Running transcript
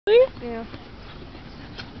Yeah.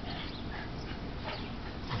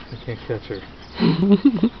 I can't catch her.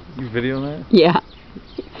 You videoing that? Yeah.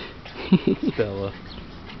 Stella.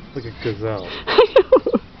 Like a gazelle.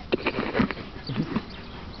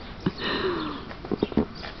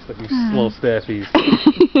 Like these slow staffies.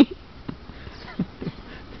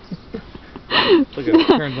 Look at it,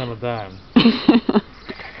 turns on a dime.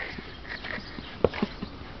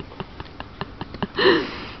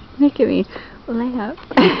 Making me laugh.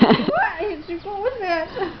 What was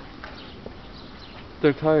that?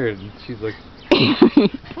 They're tired, and she's like,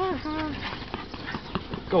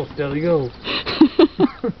 go, Stella, go.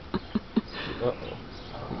 Uh-oh.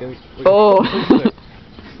 Oh.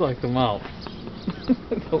 Like them out.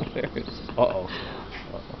 It's hilarious. Uh-oh.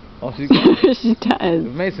 Oh, she She does.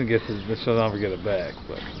 If Mason gets it, then she'll never get it back.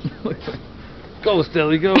 But go,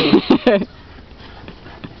 Stella, go.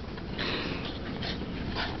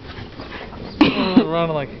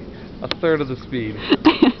 Running like a third of the speed.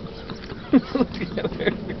 Look at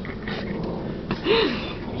her.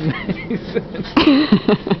 Mason.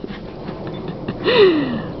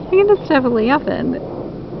 Look at this definitely happened.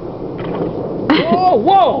 Whoa,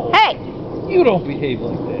 whoa! Hey! You don't behave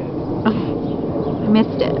like that. I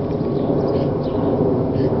missed it.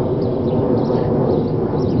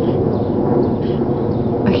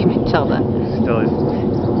 Okay, Matilda. Stella's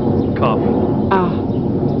coughing.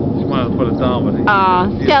 Oh. She might have put it down, but...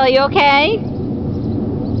 Oh, Stella, you okay?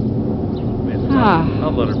 Mason, Oh.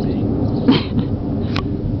 I'll let her be.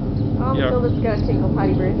 Oh, Yeah. Matilda's got to take a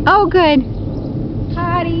potty break. Oh, good.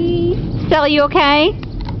 Potty! Stella, you okay? Yeah,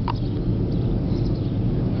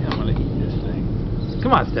 I'm gonna eat this thing.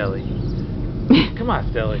 Come on, Stella. Come on,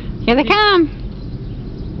 Stella. Here they come.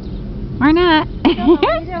 Or not. What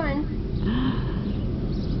are you doing?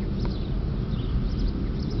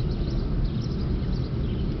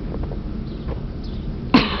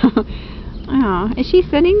 Oh, is she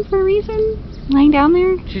sitting for a reason? Laying down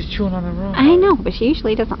there? She's chewing on her own. I know, but she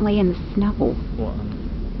usually doesn't lay in the snow. Well,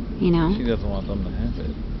 You know? she doesn't want them to have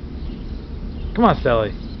it. Come on,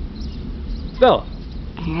 Stella. Stella.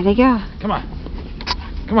 Here they go. Come on.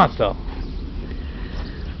 Come on, Stella.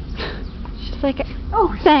 She's like,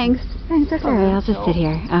 oh, thanks. Thanks, that's alright. I'll just sit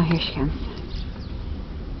here. Oh, here she comes.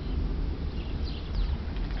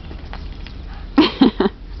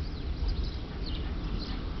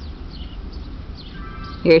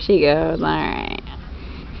 Here she goes. Alright.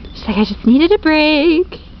 She's like, I just needed a break.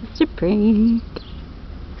 Just a break.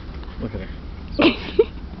 Look at her.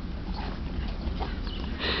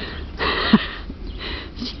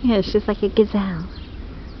 She is. She's like a gazelle.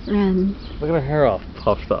 Runs. Look at her hair all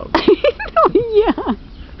puffed up. Oh, yeah.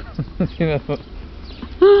 You know,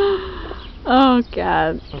 Oh,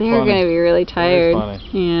 God. That's They're funny. going to be really tired. Funny.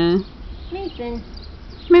 Yeah. Mason.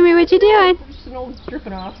 Mimi, what you doing? Just an old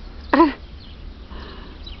dripping off.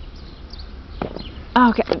 Oh,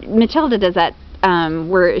 okay. Matilda does that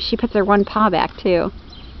where she puts her one paw back, too.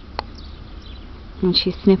 And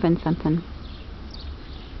she's sniffing something.